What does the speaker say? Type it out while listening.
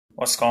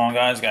What's going on,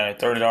 guys? Got a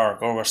 $30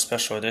 Gold Rush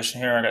special edition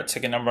here. I got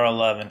ticket number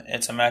 11.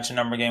 It's a matching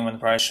number game with the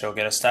prize show.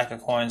 Get a stack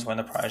of coins, win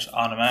the prize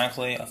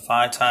automatically.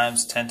 5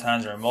 times, 10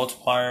 times are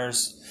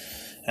multipliers.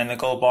 And the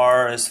gold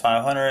bar is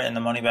 500, and the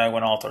money bag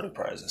win all 30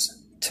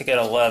 prizes. Ticket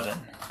 11.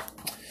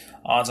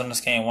 Odds on this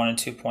game 1 in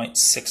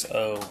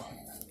 2.60.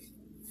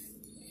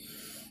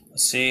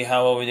 Let's see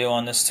how well we do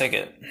on this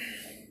ticket.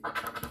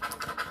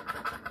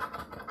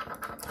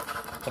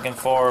 Looking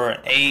for an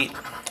 8,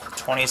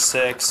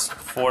 26,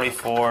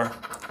 44,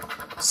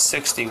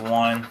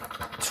 61,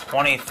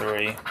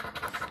 23,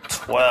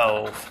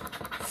 12,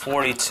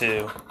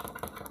 42,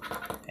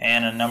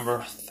 and a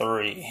number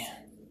 3.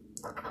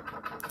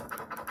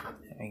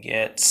 And we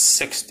get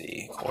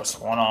 60, of course,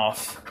 one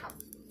off.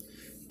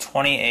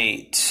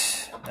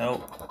 28,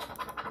 nope.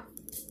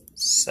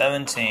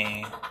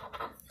 17,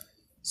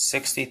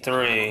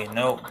 63,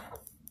 nope.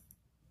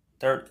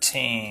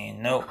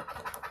 13, nope.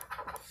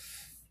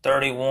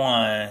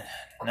 31,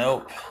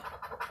 nope.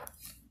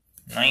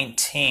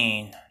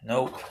 19,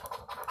 nope.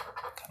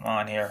 Come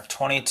on here.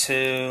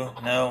 22,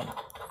 no.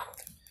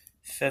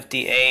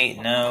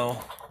 58,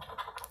 no.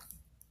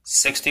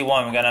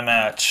 61, we got a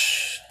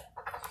match.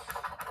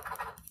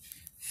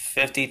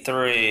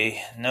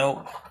 53,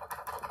 nope.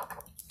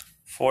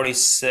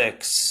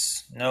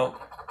 46,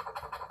 nope.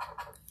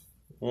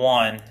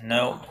 1,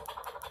 nope.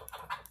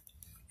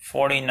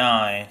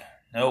 49,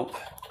 nope.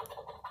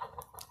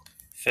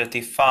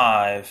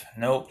 55,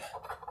 nope.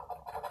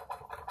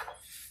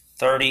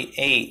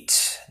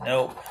 38,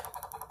 nope.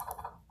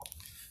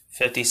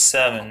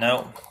 57,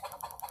 nope.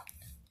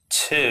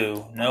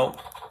 2, nope.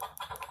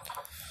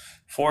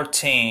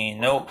 14,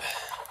 nope.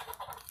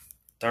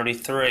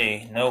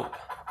 33, nope.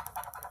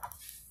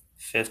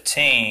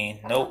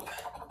 15, nope.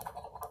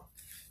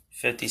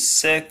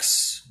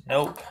 56,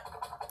 nope.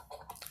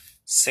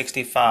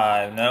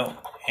 65, nope.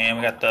 And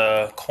we got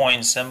the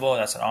coin symbol,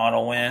 that's an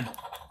auto win.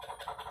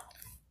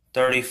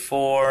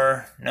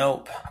 34,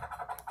 nope.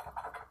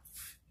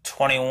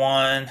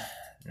 21,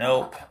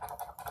 nope.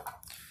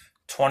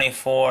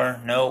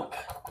 24, nope.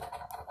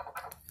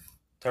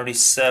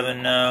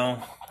 37,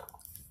 no.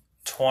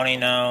 20,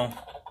 no.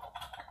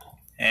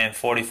 And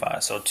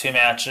 45. So 2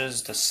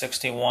 matches, the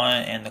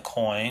 61 and the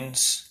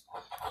coins.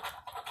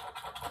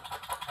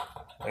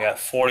 We got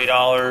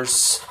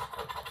 $40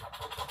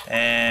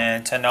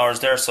 and $10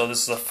 there. So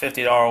this is a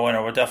 $50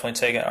 winner. We're definitely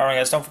taking it. Alright,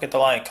 guys, don't forget to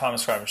like, comment,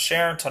 subscribe, and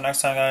share. Until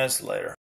next time, guys, later.